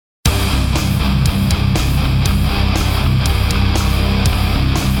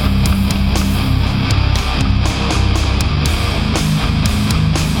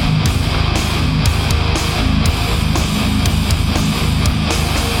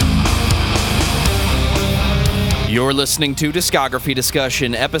You're listening to Discography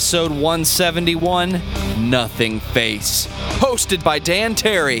Discussion, episode 171, Nothing Face. Hosted by Dan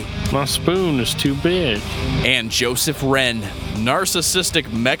Terry. My spoon is too big. And Joseph Wren.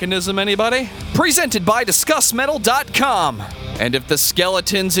 Narcissistic Mechanism, anybody? Presented by DiscussMetal.com. And if the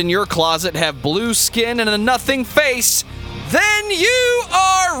skeletons in your closet have blue skin and a nothing face, then you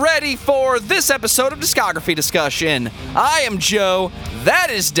are ready for this episode of Discography Discussion. I am Joe. That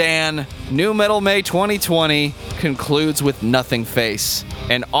is Dan. New Metal May 2020 concludes with Nothing Face.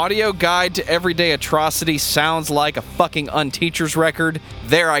 An audio guide to everyday atrocity sounds like a fucking Unteachers record.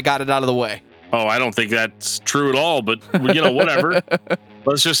 There, I got it out of the way. Oh, I don't think that's true at all, but, whatever.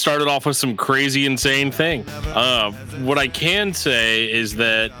 Let's just start it off with some crazy, insane thing. What I can say is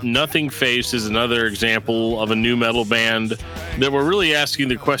that Nothing Face is another example of a new metal band that we're really asking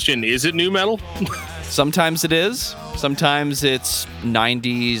the question, is it new metal? Sometimes it is. Sometimes it's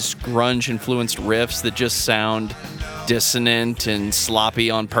 90s grunge-influenced riffs that just sound dissonant and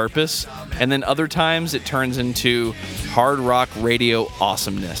sloppy on purpose. And then other times it turns into hard rock radio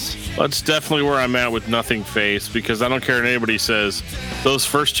awesomeness. That's definitely where I'm at with Nothing Face, because I don't care what anybody says. Those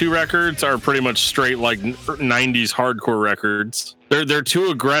first two records are pretty much straight like 90s hardcore records. They're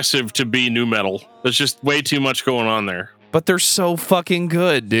too aggressive to be new metal. There's just way too much going on there. But they're so fucking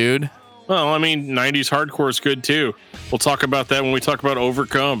good, dude. Well, I mean, 90s hardcore is good too. We'll talk about that when we talk about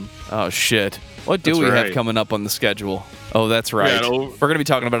Overcome. Oh, shit. What do we have coming up on the schedule? Oh, that's right. We're going to be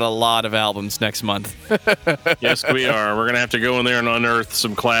talking about a lot of albums next month. Yes, we are. We're going to have to go in there and unearth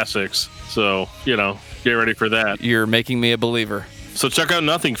some classics. So, get ready for that. You're making me a believer. So check out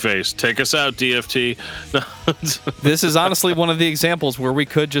Nothing Face. Take us out, DFT. This is honestly one of the examples where we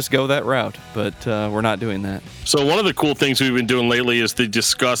could just go that route, but we're not doing that. So one of the cool things we've been doing lately is the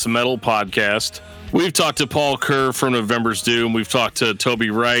Discuss Metal podcast. We've talked to Paul Kerr from November's Doom. We've talked to Toby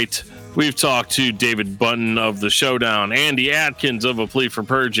Wright. We've talked to David Button of The Showdown, Andy Atkins of A Plea for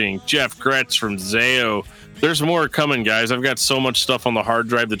Purging, Jeff Gretz from Zao. There's more coming, guys. I've got so much stuff on the hard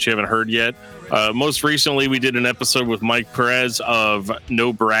drive that you haven't heard yet. Most recently, we did an episode with Mike Perez of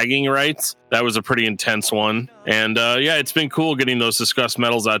No Bragging Rights. That was a pretty intense one. And it's been cool getting those Discuss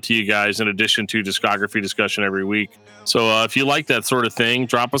Metals out to you guys in addition to Discography Discussion every week. So if you like that sort of thing,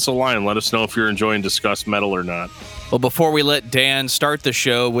 drop us a line. Let us know if you're enjoying Discuss Metal or not. Well, before we let Dan start the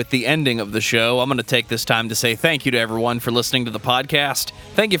show with the ending of the show, I'm going to take this time to say thank you to everyone for listening to the podcast.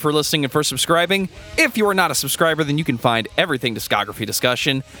 Thank you for listening and for subscribing. If you are not a subscriber, then you can find everything Discography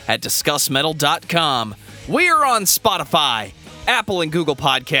Discussion at DiscussMetal.com. We are on Spotify, Apple and Google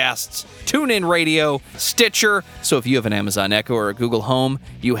Podcasts, TuneIn Radio, Stitcher. So if you have an Amazon Echo or a Google Home,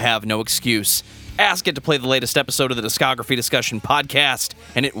 you have no excuse. Ask it to play the latest episode of the Discography Discussion podcast,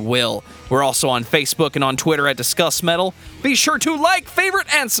 and it will. We're also on Facebook and on Twitter at Discuss Metal. Be sure to like, favorite,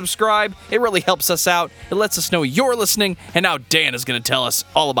 and subscribe. It really helps us out. It lets us know you're listening, and now Dan is going to tell us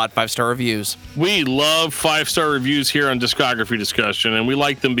all about 5-star reviews. We love 5-star reviews here on Discography Discussion, and we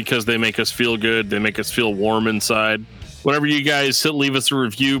like them because they make us feel good. They make us feel warm inside. Whenever you guys leave us a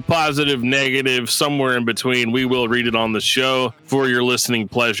review, positive, negative, somewhere in between, we will read it on the show for your listening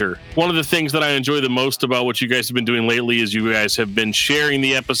pleasure. One of the things that I enjoy the most about what you guys have been doing lately is you guys have been sharing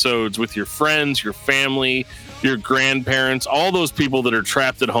the episodes with your friends, your family, your grandparents, all those people that are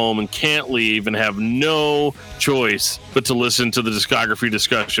trapped at home and can't leave and have no choice but to listen to the Discography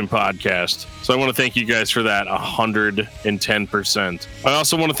Discussion podcast. So I want to thank you guys for that 110%. I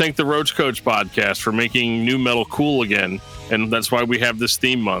also want to thank the Roach Coach podcast for making new metal cool again. And that's why we have this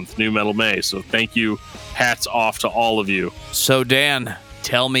theme month, New Metal May. So thank you. Hats off to all of you. So Dan,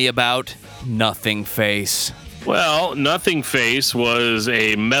 tell me about Nothing Face. Well, Nothing Face was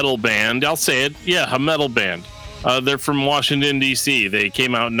a metal band. I'll say it. Yeah, a metal band. They're from Washington, D.C. They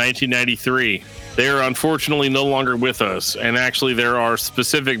came out in 1993. They are unfortunately no longer with us. And actually, there are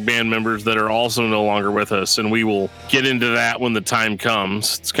specific band members that are also no longer with us. And we will get into that when the time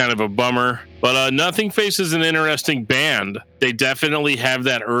comes. It's kind of a bummer. But Nothing Face is an interesting band. They definitely have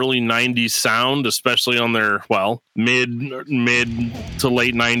that early 90s sound, especially on their, mid to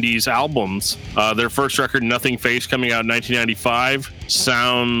late 90s albums. Their first record, Nothing Face, coming out in 1995,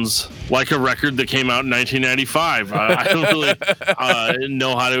 sounds like a record that came out in 1995. I don't really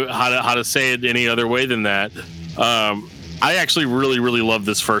know how to say it any other way than that. I actually really, really love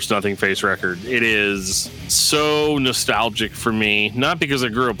this first Nothing Face record. It is so nostalgic for me, not because I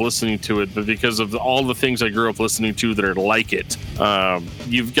grew up listening to it, but because of all the things I grew up listening to that are like it.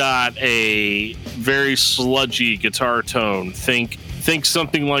 You've got a very sludgy guitar tone. Think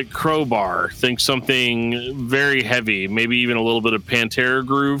something like Crowbar. Think something very heavy, maybe even a little bit of Pantera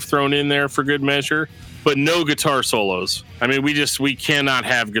groove thrown in there for good measure, but no guitar solos. I mean, we cannot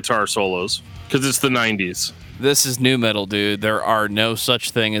have guitar solos because it's the 90s. This is nu metal, dude. There are no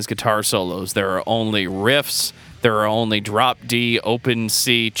such thing as guitar solos. There are only riffs. There are only drop D, open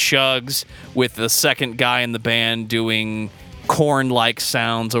C chugs with the second guy in the band doing Korn-like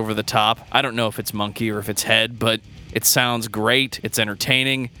sounds over the top. I don't know if it's Monkey or if it's Head, but it sounds great. It's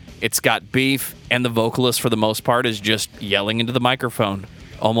entertaining. It's got beef, and the vocalist, for the most part, is just yelling into the microphone,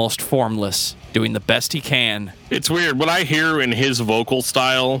 almost formless, doing the best he can. It's weird. What I hear in his vocal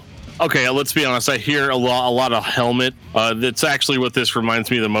style, okay, let's be honest, I hear a lot of Helmet. That's actually what this reminds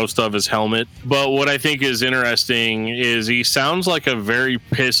me the most of is Helmet. But what I think is interesting is he sounds like a very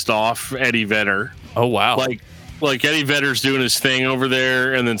pissed off Eddie Vedder. Oh, wow. Like Eddie Vedder's doing his thing over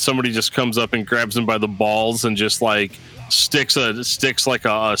there, and then somebody just comes up and grabs him by the balls and just like sticks like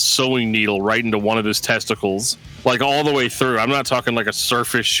a sewing needle right into one of his testicles, like all the way through. I'm not talking like a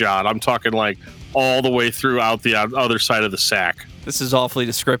surface shot. I'm talking like all the way through out the other side of the sack. This is awfully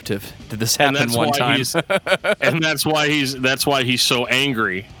descriptive. Did this happen one time? And that's why he's so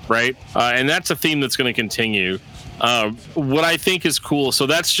angry, right? And that's a theme that's going to continue. What I think is cool, so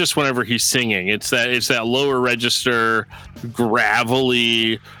that's just whenever he's singing. It's that lower register,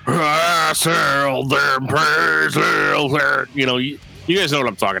 gravelly, you know, you guys know what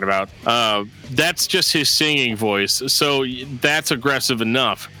I'm talking about. That's just his singing voice, so that's aggressive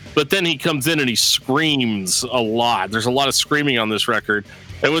enough. But then he comes in and he screams a lot. There's a lot of screaming on this record.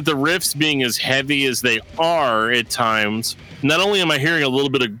 And with the riffs being as heavy as they are at times, not only am I hearing a little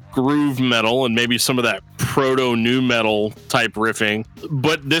bit of groove metal and maybe some of that proto nu metal type riffing,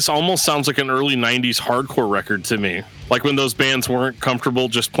 but this almost sounds like an early 90s hardcore record to me. Like when those bands weren't comfortable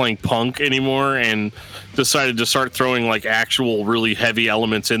just playing punk anymore and decided to start throwing like actual really heavy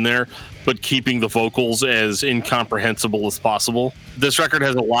elements in there, but keeping the vocals as incomprehensible as possible. This record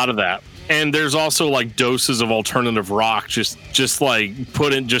has a lot of that. And there's also like doses of alternative rock just like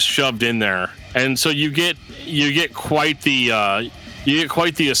shoved in there. And so you get quite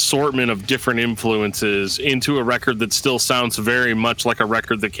the assortment of different influences into a record that still sounds very much like a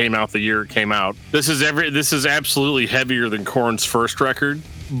record that came out the year it came out. This is absolutely heavier than Korn's first record,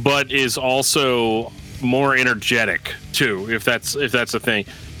 but is also more energetic too, if that's a thing.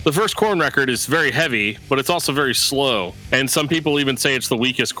 The first Korn record is very heavy, but it's also very slow. And some people even say it's the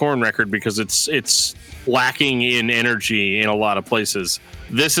weakest Korn record because it's lacking in energy in a lot of places.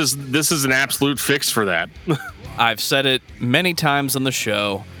 This is an absolute fix for that. I've said it many times on the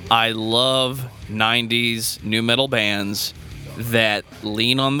show. I love 90s nu metal bands that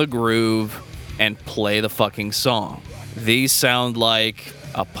lean on the groove and play the fucking song. These sound like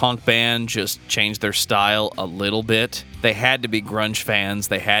a punk band just changed their style a little bit. They had to be grunge fans.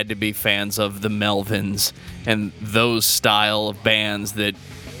 They had to be fans of the Melvins and those style of bands that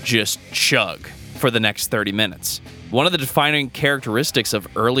just chug for the next 30 minutes. One of the defining characteristics of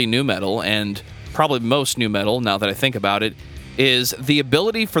early nu metal, and probably most nu metal now that I think about it, is the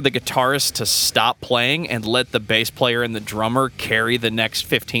ability for the guitarist to stop playing and let the bass player and the drummer carry the next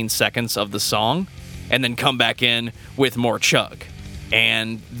 15 seconds of the song and then come back in with more chug.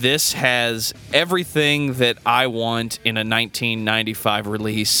 And this has everything that I want in a 1995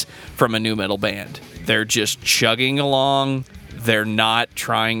 release from a nu metal band. They're just chugging along. They're not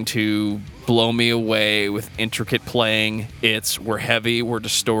trying to blow me away with intricate playing. We're heavy, we're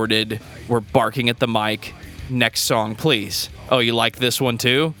distorted, we're barking at the mic. Next song, please. Oh, you like this one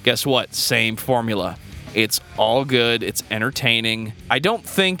too? Guess what? Same formula. It's all good. It's entertaining. I don't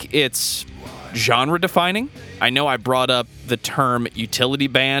think it's genre defining. I know I brought up the term utility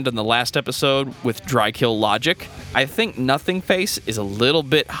band in the last episode with Dry Kill Logic. I think Nothing Face is a little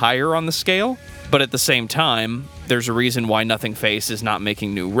bit higher on the scale, but at the same time, there's a reason why Nothing Face is not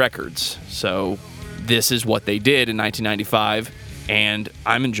making new records. So this is what they did in 1995, and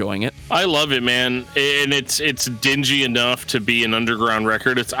I'm enjoying it. I love it, man. And it's dingy enough to be an underground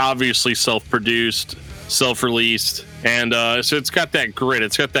record. It's obviously self-produced, self-released, and so it's got that grit.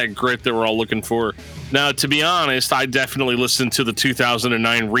 It's got that grit that we're all looking for. Now, to be honest, I definitely listened to the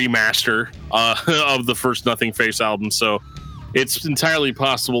 2009 remaster of the first Nothing Face album, so it's entirely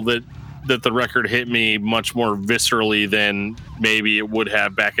possible that the record hit me much more viscerally than maybe it would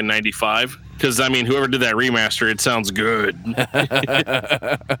have back in 95. Because, I mean, whoever did that remaster, it sounds good. But,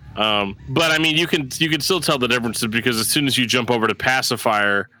 I mean, you can still tell the differences because as soon as you jump over to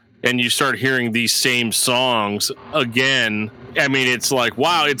Pacifier and you start hearing these same songs again, I mean, it's like,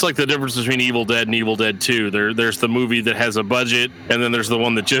 wow, it's like the difference between Evil Dead and Evil Dead 2. There's the movie that has a budget, and then there's the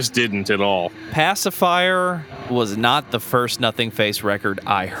one that just didn't at all. Pacifier was not the first Nothing Face record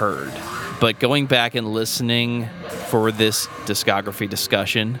I heard. But going back and listening for this discography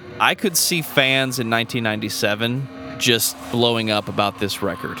discussion, I could see fans in 1997 just blowing up about this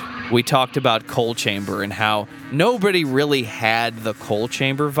record. We talked about Coal Chamber and how nobody really had the Coal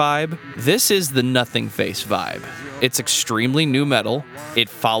Chamber vibe. This is the Nothing Face vibe. It's extremely nu metal. It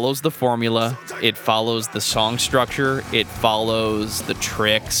follows the formula. It follows the song structure. It follows the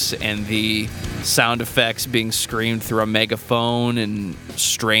tricks and the sound effects being screamed through a megaphone and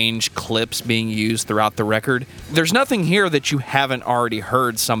strange clips being used throughout the record. There's nothing here that you haven't already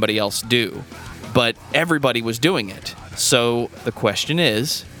heard somebody else do, but everybody was doing it. So the question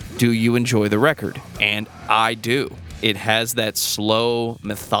is, do you enjoy the record? And I do. It has that slow,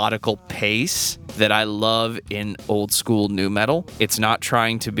 methodical pace that I love in old school nu metal. It's not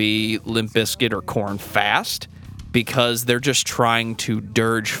trying to be Limp Bizkit or Korn fast, because they're just trying to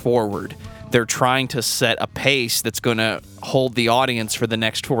dirge forward. They're trying to set a pace that's going to hold the audience for the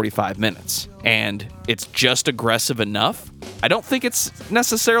next 45 minutes. And it's just aggressive enough. I don't think it's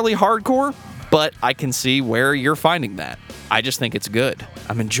necessarily hardcore, but I can see where you're finding that. I just think it's good.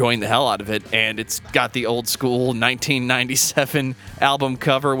 I'm enjoying the hell out of it, and it's got the old school 1997 album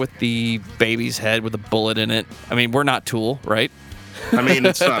cover with the baby's head with a bullet in it. I mean, we're not Tool, right? I mean,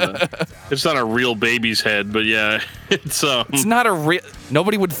 it's not a real baby's head, but yeah, it's not a real.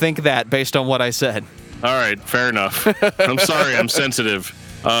 Nobody would think that based on what I said. All right, fair enough. I'm sorry, I'm sensitive.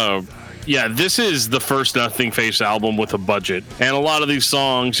 Yeah, this is the first Nothing Face album with a budget. And a lot of these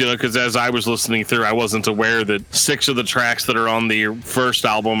songs, because as I was listening through, I wasn't aware that 6 of the tracks that are on the first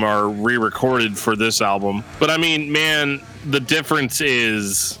album are re-recorded for this album. But I mean, man, the difference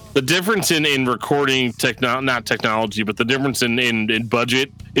in recording not technology, but the difference in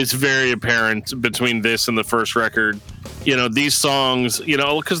budget is very apparent between this and the first record. These songs,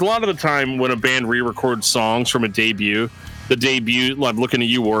 because a lot of the time when a band re-records songs from a debut, I'm looking at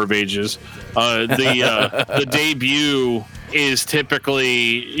you, War of Ages. The debut is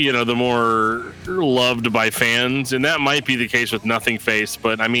typically, the more loved by fans, and that might be the case with Nothing Face.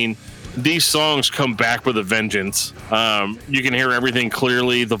 But I mean, these songs come back with a vengeance. You can hear everything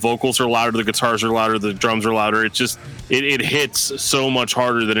clearly. The vocals are louder, the guitars are louder, the drums are louder. It just it hits so much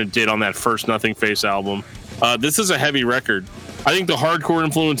harder than it did on that first Nothing Face album. This is a heavy record. I think the hardcore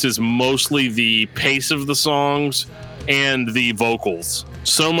influence is mostly the pace of the songs and the vocals.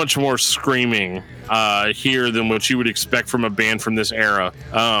 So much more screaming here than what you would expect from a band from this era.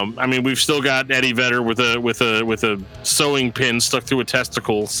 I mean, we've still got Eddie Vedder with a sewing pin stuck through a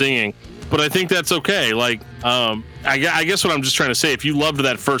testicle singing, but I think that's okay. Like, I guess what I'm just trying to say, if you loved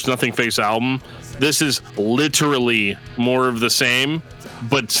that first Nothing Face album, this is literally more of the same,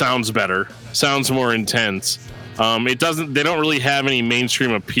 but sounds better, sounds more intense. They don't really have any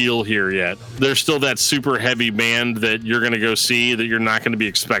mainstream appeal here yet. They're still that super heavy band that you're going to go see that you're not going to be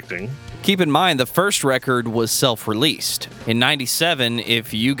expecting. Keep in mind, the first record was self-released. In 97,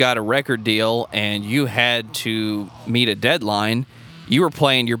 if you got a record deal and you had to meet a deadline, you were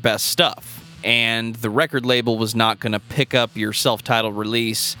playing your best stuff. And the record label was not going to pick up your self-titled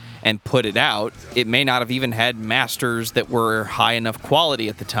release and put it out. It may not have even had masters that were high enough quality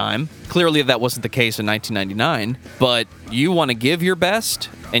at the time. Clearly that wasn't the case in 1999, but you want to give your best,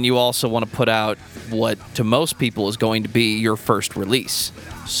 and you also want to put out what to most people is going to be your first release.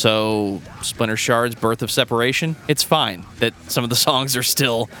 So Splinter Shard's Birth of Separation, it's fine that some of the songs are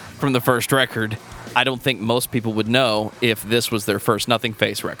still from the first record. I don't think most people would know if this was their first Nothing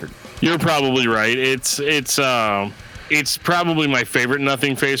Face record. You're probably right. It's probably my favorite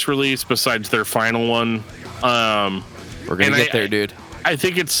Nothing Face release besides their final one. We're gonna get there, dude. I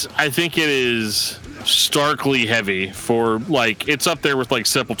think it is starkly heavy for, like, it's up there with like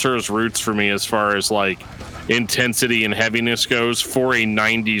Sepultura's Roots for me as far as like intensity and heaviness goes for a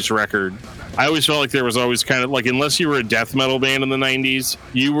 90s record. I always felt like there was always kind of like, unless you were a death metal band in the 90s,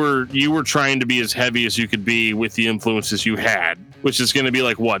 you were trying to be as heavy as you could be with the influences you had, which is going to be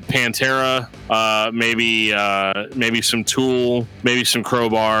like what, Pantera, maybe some Tool, maybe some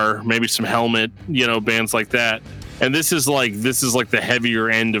Crowbar, maybe some Helmet, bands like that. And this is like the heavier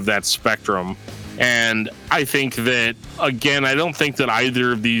end of that spectrum. And I think that, again, I don't think that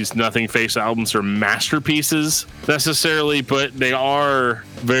either of these Nothing Face albums are masterpieces necessarily, but they are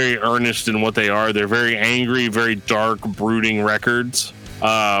very earnest in what they are. They're very angry, very dark, brooding records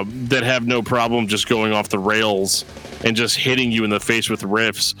that have no problem just going off the rails and just hitting you in the face with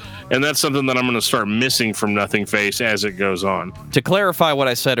riffs. And that's something that I'm going to start missing from Nothing Face as it goes on. To clarify what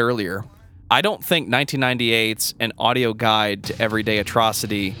I said earlier, I don't think 1998's An Audio Guide to Everyday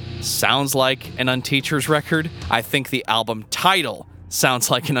Atrocity sounds like an Unteachers record. I think the album title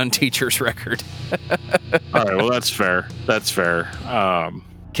sounds like an Unteachers record. All right, well, that's fair. That's fair.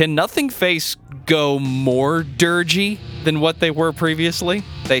 Can Nothing Face go more dirgy than what they were previously?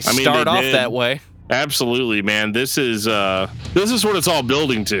 They start off that way. Absolutely, man. This is what it's all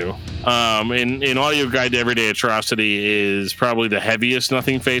building to. In Audio Guide to Everyday Atrocity is probably the heaviest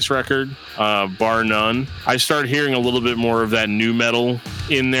Nothing Face record, bar none. I start hearing a little bit more of that nu metal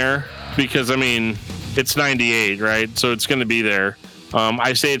in there because, I mean, it's 98, right? So it's going to be there.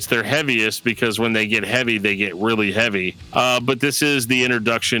 I say it's their heaviest because when they get heavy, they get really heavy. But this is the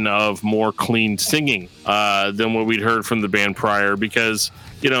introduction of more clean singing than what we'd heard from the band prior because,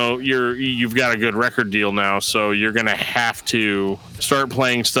 you know, you've got a good record deal now, so you're going to have to start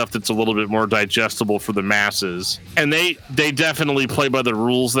playing stuff that's a little bit more digestible for the masses. And they definitely play by the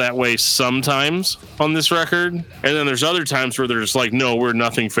rules that way sometimes on this record. And then there's other times where they're just like, no, we're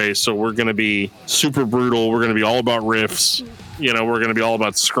Nothing Face, so we're going to be super brutal. We're going to be all about riffs. You know, we're going to be all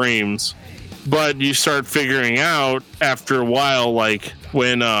about screams. But you start figuring out after a while, like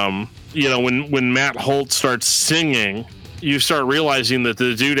when Matt Holt starts singing, you start realizing that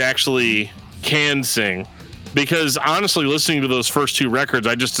the dude actually can sing. Because honestly, listening to those first two records,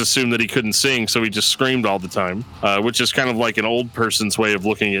 I just assumed that he couldn't sing, so he just screamed all the time, which is kind of like an old person's way of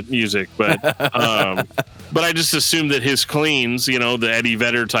looking at music. But but I just assumed that his cleans, you know, the Eddie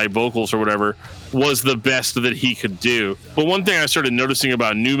Vedder type vocals or whatever, was the best that he could do. But one thing I started noticing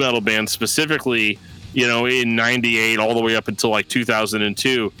about nu metal bands specifically, you know, in 98 all the way up until like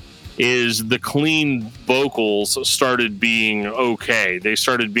 2002, is the clean vocals started being okay. They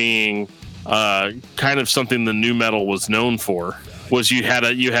started being kind of something the nu metal was known for. Was you had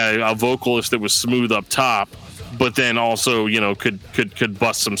a vocalist that was smooth up top, but then also, you know, could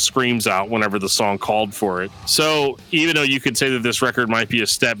bust some screams out whenever the song called for it. So even though you could say that this record might be a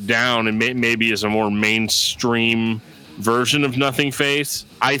step down and maybe is a more mainstream version of Nothing Face,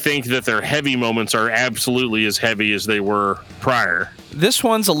 I think that their heavy moments are absolutely as heavy as they were prior. This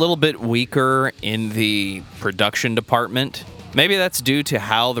one's a little bit weaker in the production department. Maybe that's due to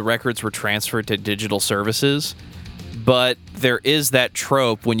how the records were transferred to digital services, but there is that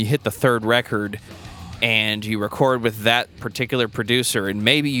trope when you hit the third record and you record with that particular producer, and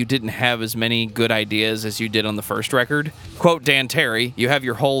maybe you didn't have as many good ideas as you did on the first record. Quote Dan Terry, you have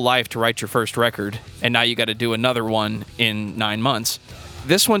your whole life to write your first record, and now you got to do another one in 9 months.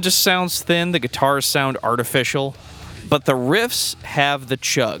 This one just sounds thin, the guitars sound artificial, but the riffs have the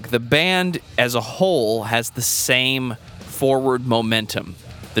chug. The band as a whole has the same forward momentum.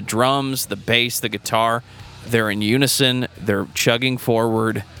 The drums, the bass, the guitar, they're in unison, they're chugging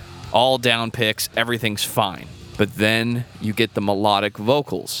forward, all down picks, everything's fine. But then you get the melodic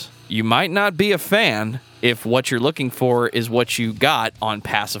vocals. You might not be a fan if what you're looking for is what you got on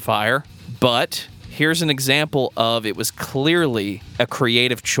Pacifier, but here's an example of it was clearly a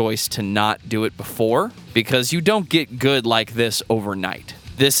creative choice to not do it before, because you don't get good like this overnight.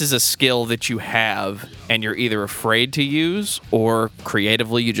 This is a skill that you have, and you're either afraid to use or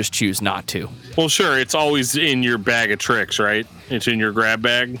creatively you just choose not to. Well, sure, it's always in your bag of tricks, right? It's in your grab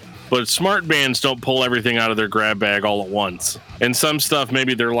bag. But smart bands don't pull everything out of their grab bag all at once. And some stuff,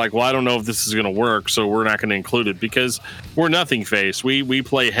 maybe they're like, well, I don't know if this is going to work, so we're not going to include it, because we're Nothing Face. We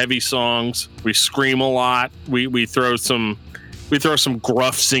play heavy songs. We scream a lot. We throw some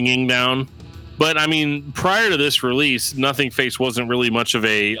gruff singing down. But I mean, prior to this release, Nothing Face wasn't really much of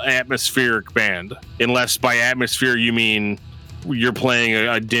a atmospheric band, unless by atmosphere you mean you're playing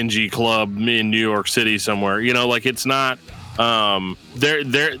a dingy club in New York City somewhere. You know, like it's not.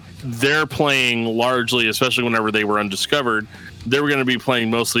 They're playing largely, especially whenever they were undiscovered, they were going to be playing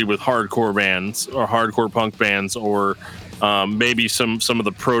mostly with hardcore bands or hardcore punk bands, or maybe some of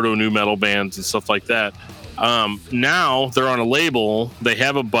the proto nu metal bands and stuff like that. Now they're on a label, they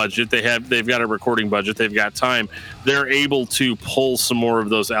have a budget, they've got a recording budget, they've got time. They're able to pull some more of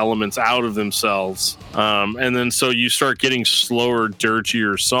those elements out of themselves. And then so you start getting slower,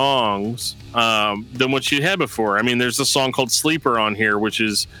 dirtier songs than what you had before. I mean, there's a song called Sleeper on here, which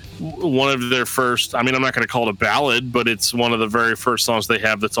is one of their first, I mean, I'm not going to call it a ballad, but it's one of the very first songs they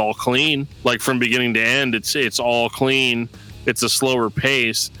have that's all clean. Like from beginning to end, it's all clean. It's a slower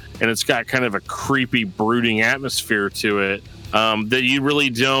pace, and it's got kind of a creepy, brooding atmosphere to it that you really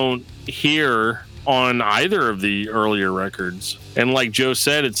don't hear on either of the earlier records. And like Joe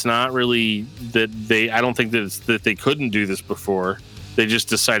said, it's not really that I don't think that it's that they couldn't do this before. They just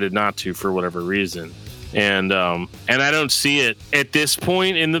decided not to for whatever reason. And I don't see it at this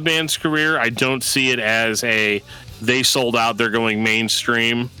point in the band's career. I don't see it as they sold out, they're going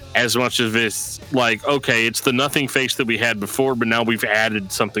mainstream, as much as it's like, okay, it's the Nothing Face that we had before, but now we've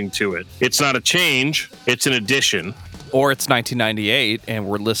added something to it. It's not a change, it's an addition. Or it's 1998 and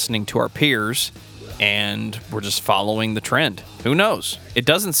we're listening to our peers and we're just following the trend. Who knows? It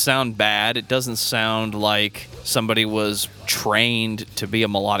doesn't sound bad. It doesn't sound like somebody was trained to be a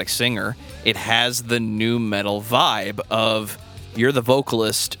melodic singer. It has the nu metal vibe of you're the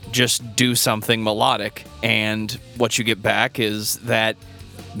vocalist, just do something melodic. And what you get back is that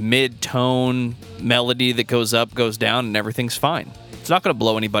mid-tone melody that goes up, goes down, and everything's fine. It's not going to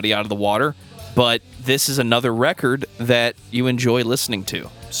blow anybody out of the water, but this is another record that you enjoy listening to.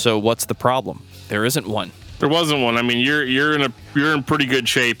 So what's the problem? There isn't one. There wasn't one. I mean, you're in pretty good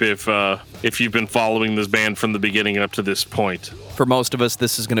shape if you've been following this band from the beginning up to this point. For most of us,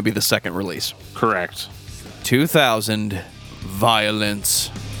 this is going to be the second release. Correct. 2000, Violence.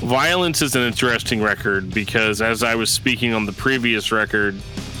 Violence is an interesting record because, as I was speaking on the previous record,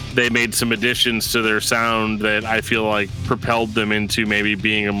 they made some additions to their sound that I feel like propelled them into maybe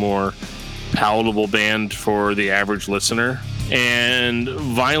being a more palatable band for the average listener. And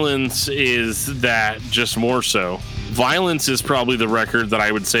Violence is that, just more so. Violence is probably the record that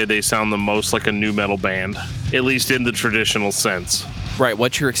I would say they sound the most like a nu metal band, at least in the traditional sense. Right,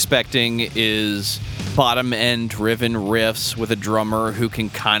 what you're expecting is bottom-end driven riffs with a drummer who can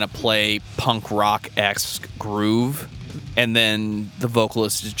kind of play punk rock-esque groove, and then the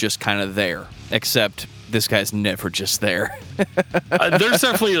vocalist is just kind of there, except this guy's never just there. There's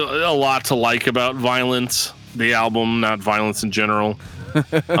definitely a lot to like about Violence, the album, not Violence in general.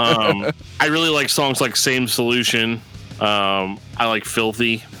 I really like songs like Same Solution. I like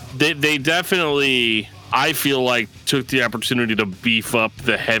Filthy. They definitely, I feel like, took the opportunity to beef up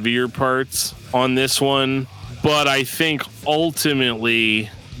the heavier parts on this one. But I think ultimately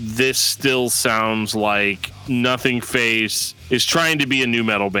this still sounds like Nothing Face is trying to be a nu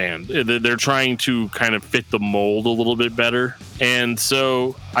metal band. They're trying to kind of fit the mold a little bit better. And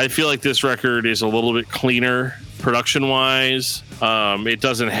so I feel like this record is a little bit cleaner production wise. It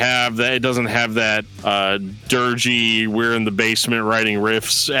doesn't have that dirgy, we're in the basement writing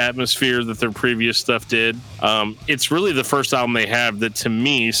riffs atmosphere that their previous stuff did. It's really the first album they have that to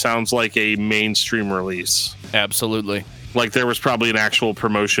me sounds like a mainstream release. Absolutely. Like there was probably an actual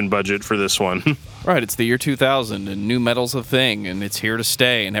promotion budget for this one. Right, it's the year 2000, and nu metal's a thing, and it's here to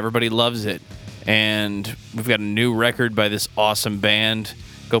stay, and everybody loves it. And we've got a new record by this awesome band.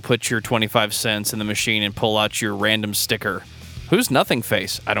 Go put your 25 cents in the machine and pull out your random sticker. Who's Nothing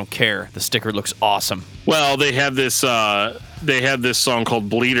Face? I don't care. The sticker looks awesome. Well, they had this song called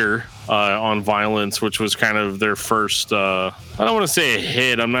Bleeder on Violence, which was kind of their first, I don't want to say a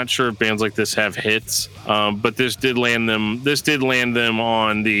hit. I'm not sure if bands like this have hits, but this did land them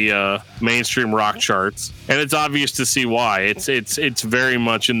on the mainstream rock charts. And it's obvious to see why. It's very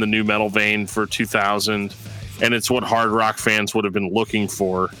much in the nu metal vein for 2000. And it's what hard rock fans would have been looking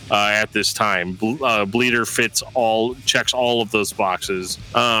for at this time. Bleeder checks all of those boxes.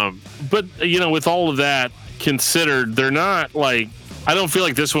 But with all of that considered, they're not like, I don't feel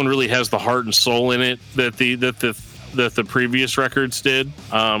like this one really has the heart and soul in it that the previous records did.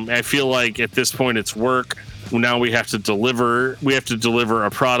 I feel like at this point it's work. Now we have to deliver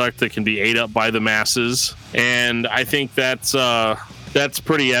a product that can be ate up by the masses, and I think that's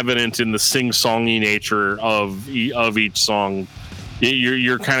pretty evident in the sing-songy nature of each song.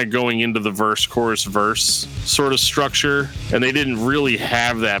 You're kind of going into the verse, chorus, verse sort of structure, and they didn't really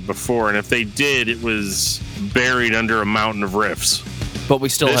have that before. And if they did, it was buried under a mountain of riffs. But we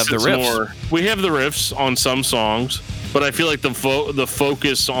still have the riffs. We have the riffs on some songs, but I feel like the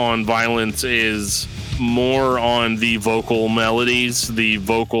focus on Violence is more on the vocal melodies, the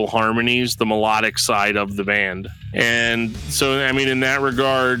vocal harmonies, the melodic side of the band. And so, I mean, in that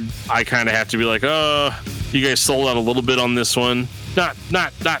regard, I kind of have to be like, you guys sold out a little bit on this one.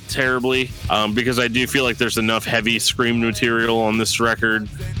 Not terribly, because I do feel like there's enough heavy scream material on this record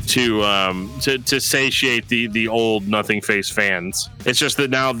to satiate the old Nothing Face fans. It's just that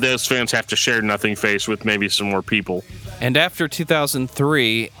now those fans have to share Nothing Face with maybe some more people. And after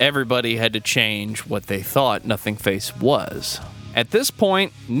 2003, everybody had to change what they thought Nothing Face was. At this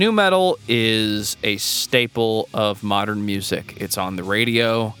point, nu metal is a staple of modern music. It's on the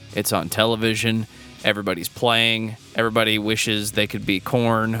radio, it's on television, everybody's playing, everybody wishes they could be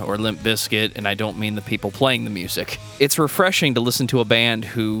Korn or Limp Bizkit, and I don't mean the people playing the music. It's refreshing to listen to a band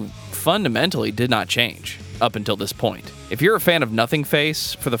who fundamentally did not change up until this point. If you're a fan of Nothing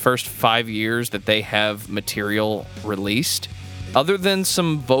Face for the first 5 years that they have material released, other than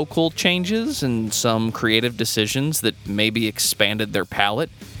some vocal changes and some creative decisions that maybe expanded their palette,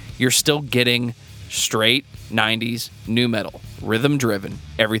 you're still getting straight 90s nu metal, rhythm driven.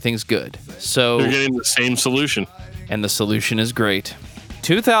 Everything's good. So you're getting the same solution. And the solution is great.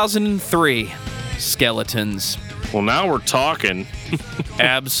 2003, Skeletons. Well, now we're talking.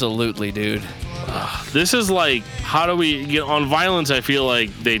 Absolutely, dude. This is like, how do we get on Violence? I feel like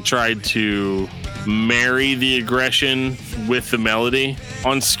they tried to marry the aggression with the melody.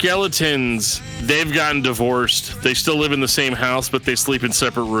 On Skeletons, they've gotten divorced. They still live in the same house, but they sleep in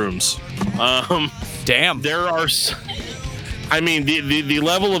separate rooms. Damn. There are... I mean, the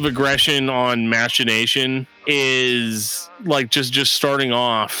level of aggression on Machination is like just starting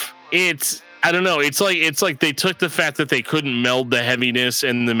off. It's... I don't know. It's like they took the fact that they couldn't meld the heaviness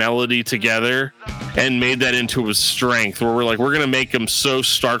and the melody together and made that into a strength where we're going to make them so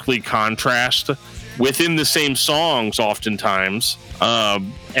starkly contrast within the same songs oftentimes.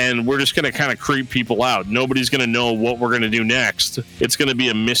 And we're just going to kind of creep people out. Nobody's going to know what we're going to do next. It's going to be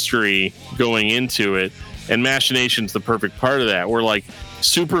a mystery going into it. And Machination's the perfect part of that. We're like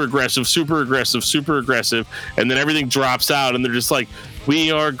super aggressive, super aggressive, super aggressive. And then everything drops out and they're just like,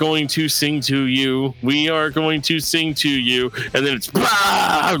 we are going to sing to you. We are going to sing to you. And then it's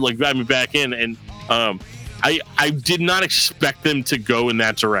like me back in. And I did not expect them to go in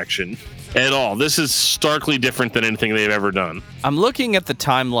that direction at all. This is starkly different than anything they've ever done. I'm looking at the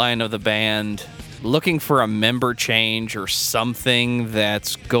timeline of the band, looking for a member change or something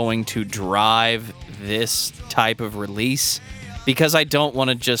that's going to drive this type of release, because I don't want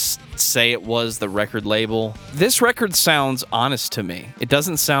to just say it was the record label. This record sounds honest to me. It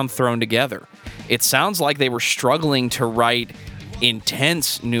doesn't sound thrown together. It sounds like they were struggling to write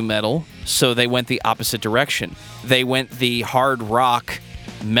intense nu metal, so they went the opposite direction. They went the hard rock,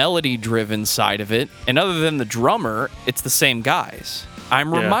 melody-driven side of it, and other than the drummer, it's the same guys.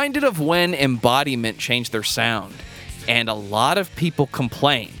 I'm reminded of when Embodiment changed their sound, and a lot of people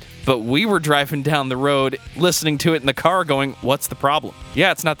complained. But we were driving down the road, listening to it in the car, going, what's the problem?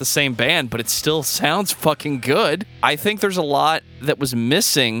 Yeah, it's not the same band, but it still sounds fucking good. I think there's a lot that was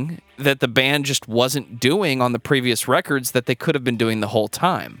missing that the band just wasn't doing on the previous records that they could have been doing the whole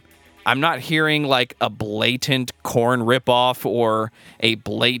time. I'm not hearing like a blatant Korn ripoff or a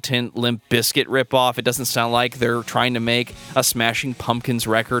blatant Limp Bizkit ripoff. It doesn't sound like they're trying to make a Smashing Pumpkins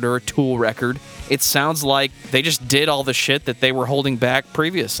record or a Tool record. It sounds like they just did all the shit that they were holding back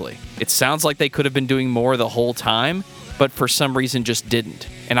previously. It sounds like they could have been doing more the whole time, but for some reason just didn't.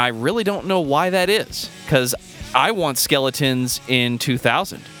 And I really don't know why that is, because I want Skeletons in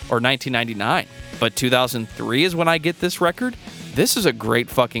 2000 or 1999, but 2003 is when I get this record. This is a great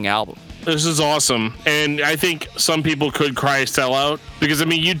fucking album. This is awesome. And I think some people could cry a sellout because, I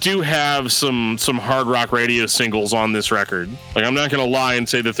mean, you do have some hard rock radio singles on this record. Like, I'm not going to lie and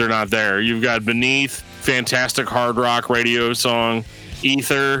say that they're not there. You've got Beneath, fantastic hard rock radio song.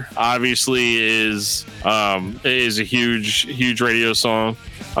 Ether, obviously, is a huge radio song.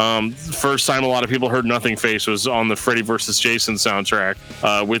 First time a lot of people heard Nothing Face was on the Freddy vs. Jason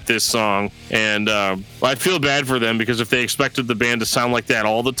soundtrack with this song, and I feel bad for them because if they expected the band to sound like that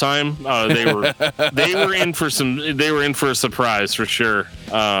all the time, they were in for a surprise for sure.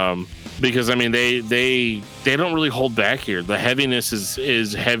 Because I mean they don't really hold back here. The heaviness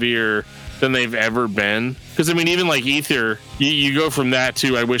is heavier than they've ever been. Because I mean, even like Ether, you go from that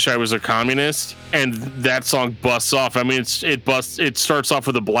to I Wish I Was a Communist, and that song busts off. I mean, it starts off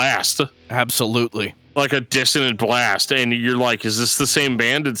with a blast. Absolutely. Like a dissonant blast, and you're like, is this the same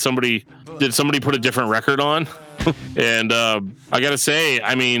band? Did somebody put a different record on? And I gotta say,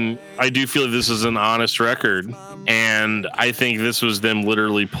 I mean, I do feel this is an honest record, and I think this was them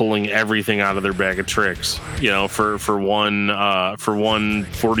literally pulling everything out of their bag of tricks, you know, for one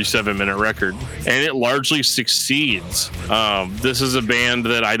 47-minute record, and it largely succeeds. This is a band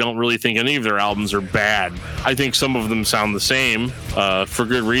that I don't really think any of their albums are bad. I think some of them sound the same for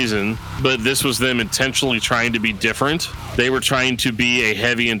good reason, but this was them intentionally trying to be different. They were trying to be a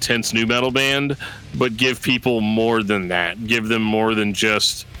heavy, intense nu metal band, but give people more than that. Give them more than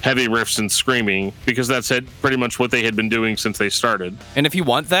just heavy riffs and screaming, because that's pretty much what they had been doing since they started. And if you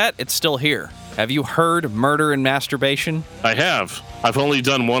want that, it's still here. Have you heard Murder and Masturbation? I have. I've only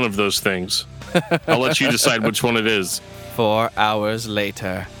done one of those things. I'll let you decide which one it is. 4 hours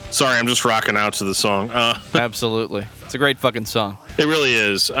later. Sorry, I'm just rocking out to the song. Absolutely. It's a great fucking song. It really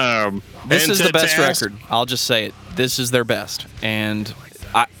is. This is the best record. I'll just say it. This is their best. And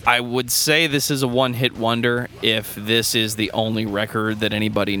I would say this is a one-hit wonder if this is the only record that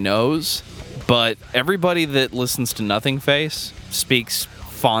anybody knows. But everybody that listens to Nothing Face speaks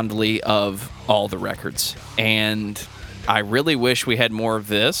fondly of all the records. And I really wish we had more of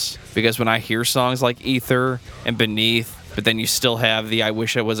this, because when I hear songs like Ether and Beneath, but then you still have the I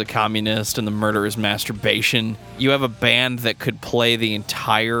Wish I Was a Communist and the Murder is Masturbation, you have a band that could play the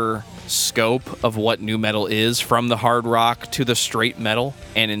entire scope of what nu metal is, from the hard rock to the straight metal.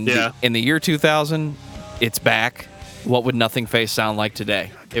 And in the year 2000, it's back. What would Nothing Face sound like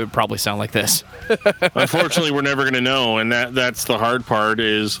today? It would probably sound like this. Unfortunately, we're never going to know, and that's the hard part.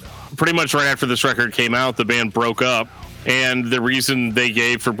 Is pretty much right after this record came out, the band broke up. And the reason they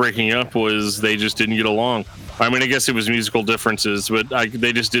gave for breaking up was they just didn't get along. I mean, I guess it was musical differences, but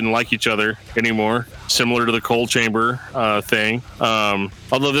they just didn't like each other anymore, similar to the Coal Chamber thing.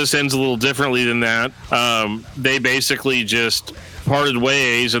 Although this ends a little differently than that. They basically just parted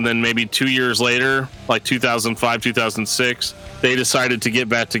ways, and then maybe 2 years later, like 2005, 2006, they decided to get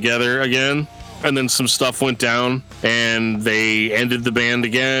back together again. And then some stuff went down, and they ended the band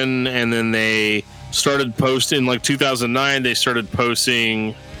again, and then they started posting, like 2009, they started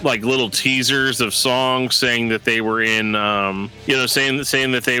posting like little teasers of songs saying that they were in,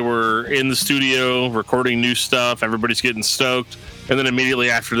 saying that they were in the studio recording new stuff. Everybody's getting stoked. And then immediately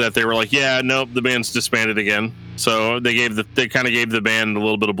after that, they were like, yeah, nope, the band's disbanded again. So they kind of gave the band a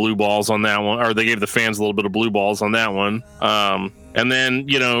little bit of blue balls on that one, or they gave the fans a little bit of blue balls on that one. And then,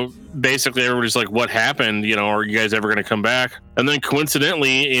 basically everybody's like, what happened? Are you guys ever going to come back? And then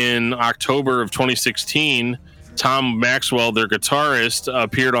coincidentally, in October of 2016, Tom Maxwell, their guitarist,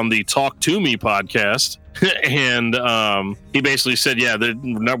 appeared on the Talk to Me podcast. And he basically said, yeah,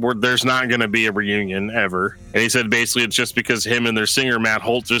 there's not going to be a reunion ever. And he said basically it's just because him and their singer, Matt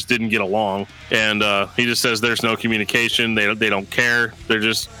Holt, just didn't get along. And he just says there's no communication. They don't care.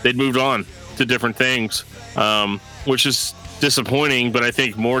 They'd moved on to different things, which is disappointing. But I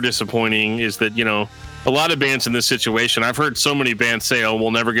think more disappointing is that, a lot of bands in this situation, I've heard so many bands say, oh, we'll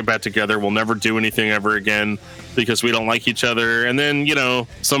never get back together. We'll never do anything ever again because we don't like each other. And then,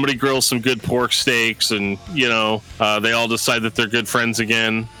 somebody grills some good pork steaks and, they all decide that they're good friends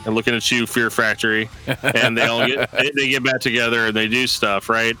again. And looking at you, Fear Factory. And they get back together and they do stuff,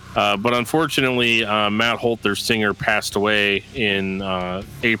 right? But unfortunately, Matt Holt, their singer, passed away in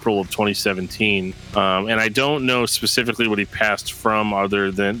April of 2017. And I don't know specifically what he passed from,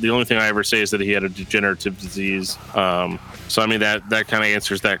 other than the only thing I ever say is that he had a degenerative disease. So I mean that kind of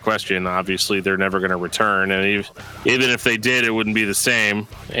answers that question. Obviously, they're never going to return, and even if they did, it wouldn't be the same.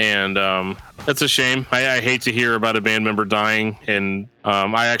 And that's a shame. I hate to hear about a band member dying, and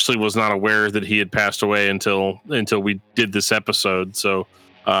I actually was not aware that he had passed away until we did this episode. So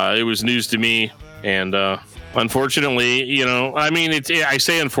it was news to me, and unfortunately, I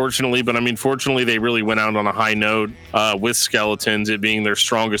say unfortunately, but I mean, fortunately, they really went out on a high note with Skeletons, it being their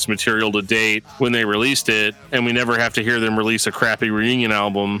strongest material to date when they released it, and we never have to hear them release a crappy reunion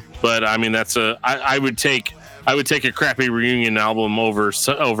album. But I mean, I would take a crappy reunion album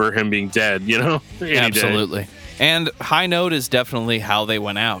over him being dead, Absolutely. Day. And high note is definitely how they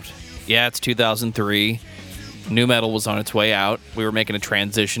went out. Yeah, it's 2003. Nu metal was on its way out. We were making a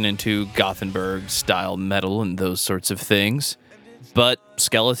transition into Gothenburg style metal and those sorts of things. But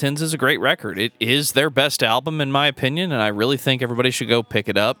Skeletons is a great record. It is their best album, in my opinion, and I really think everybody should go pick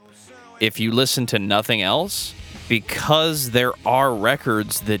it up if you listen to nothing else, because there are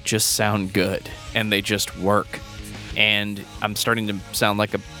records that just sound good and they just work. And I'm starting to sound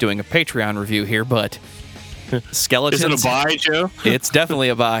like I'm doing a Patreon review here, but Skeletons... Is it a buy, Joe? It's definitely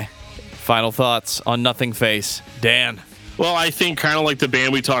a buy. Final thoughts on Nothing Face. Dan. Well, I think kind of like the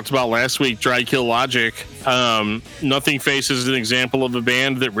band we talked about last week, Dry Kill Logic, Nothing Face is an example of a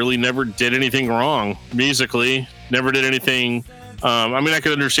band that really never did anything wrong musically, never did anything. I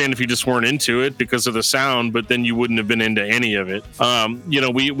could understand if you just weren't into it because of the sound, but then you wouldn't have been into any of it.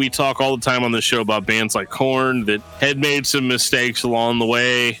 We talk all the time on the show about bands like Korn that had made some mistakes along the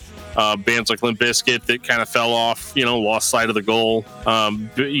way. Bands like Limp Bizkit that kind of fell off, lost sight of the goal.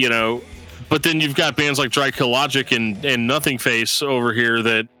 But then you've got bands like Dry Kill Logic and Nothing Face over here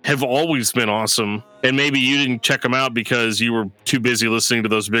that have always been awesome. And maybe you didn't check them out because you were too busy listening to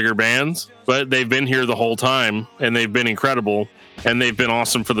those bigger bands, but they've been here the whole time and they've been incredible and they've been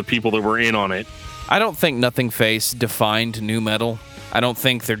awesome for the people that were in on it. I don't think Nothing Face defined nu metal. I don't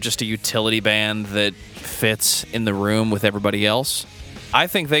think they're just a utility band that fits in the room with everybody else. I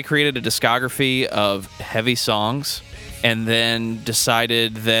think they created a discography of heavy songs and then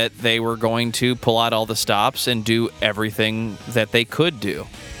decided that they were going to pull out all the stops and do everything that they could do.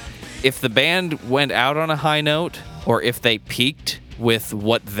 If the band went out on a high note, or if they peaked with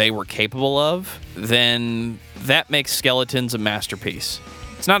what they were capable of, then that makes Skeletons a masterpiece.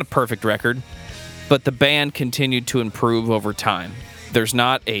 It's not a perfect record, but the band continued to improve over time. There's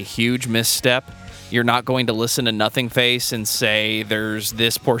not a huge misstep. You're not going to listen to Nothing Face and say, there's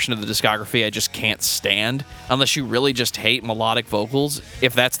this portion of the discography I just can't stand, unless you really just hate melodic vocals.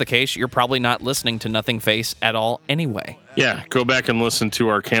 If that's the case, you're probably not listening to Nothing Face at all anyway. Yeah, go back and listen to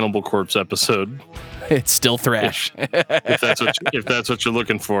our Cannibal Corpse episode. It's still thrash. if that's what you're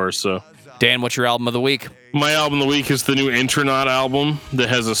looking for. So, Dan, what's your album of the week? My album of the week is the new Intronaut album that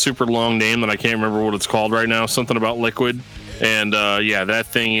has a super long name that I can't remember what it's called right now. Something about liquid. And yeah, that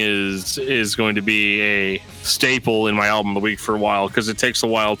thing is going to be a staple in my album of the week for a while, because it takes a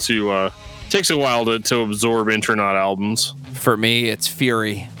while to absorb Intronaut albums. For me, it's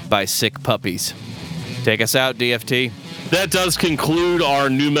Fury by Sick Puppies. Take us out, DFT. That does conclude our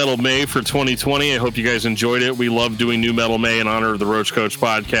New Metal May for 2020. I hope you guys enjoyed it. We love doing New Metal May in honor of the Roach Coach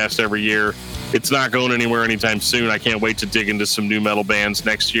podcast every year. It's not going anywhere anytime soon. I can't wait to dig into some new metal bands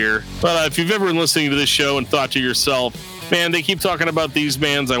next year. But if you've ever been listening to this show and thought to yourself, man, they keep talking about these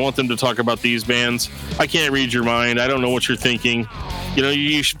bands, I want them to talk about these bands, I can't read your mind. I don't know what you're thinking.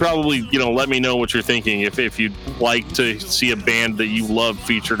 You should probably, let me know what you're thinking if you'd like to see a band that you love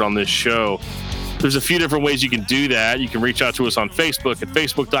featured on this show. There's a few different ways you can do that. You can reach out to us on Facebook at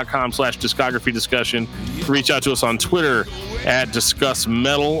facebook.com/discography discussion. Reach out to us on Twitter at Discuss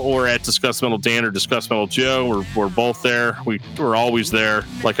Metal or at Discuss Metal Dan or Discuss Metal Joe. We're both there. We're always there,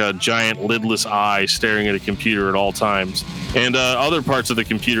 like a giant lidless eye staring at a computer at all times. And other parts of the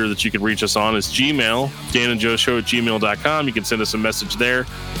computer that you can reach us on is Gmail, danandjoeshow@gmail.com. You can send us a message there.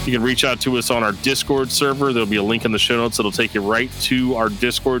 You can reach out to us on our Discord server. There'll be a link in the show notes that'll take you right to our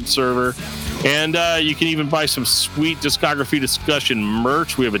Discord server. And you can even buy some sweet Discography Discussion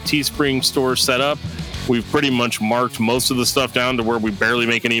merch. We have a Teespring store set up. We've pretty much marked most of the stuff down to where we barely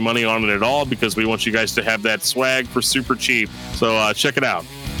make any money on it at all, because we want you guys to have that swag for super cheap. So check it out.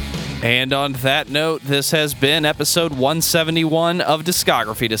 And on that note, this has been episode 171 of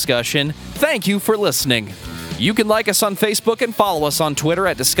Discography Discussion. Thank you for listening. You can like us on Facebook and follow us on Twitter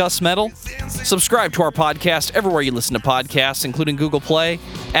at Discuss Metal. Subscribe to our podcast everywhere you listen to podcasts, including Google Play,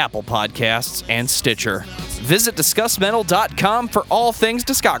 Apple Podcasts, and Stitcher. Visit DiscussMetal.com for all things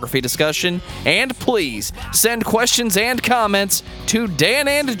discography discussion, and please send questions and comments to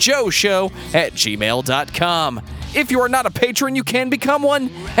danandjoeshow@gmail.com. If you are not a patron, you can become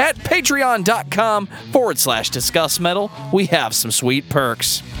one at patreon.com/DiscussMetal. We have some sweet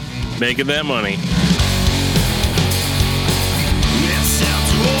perks. Making that money.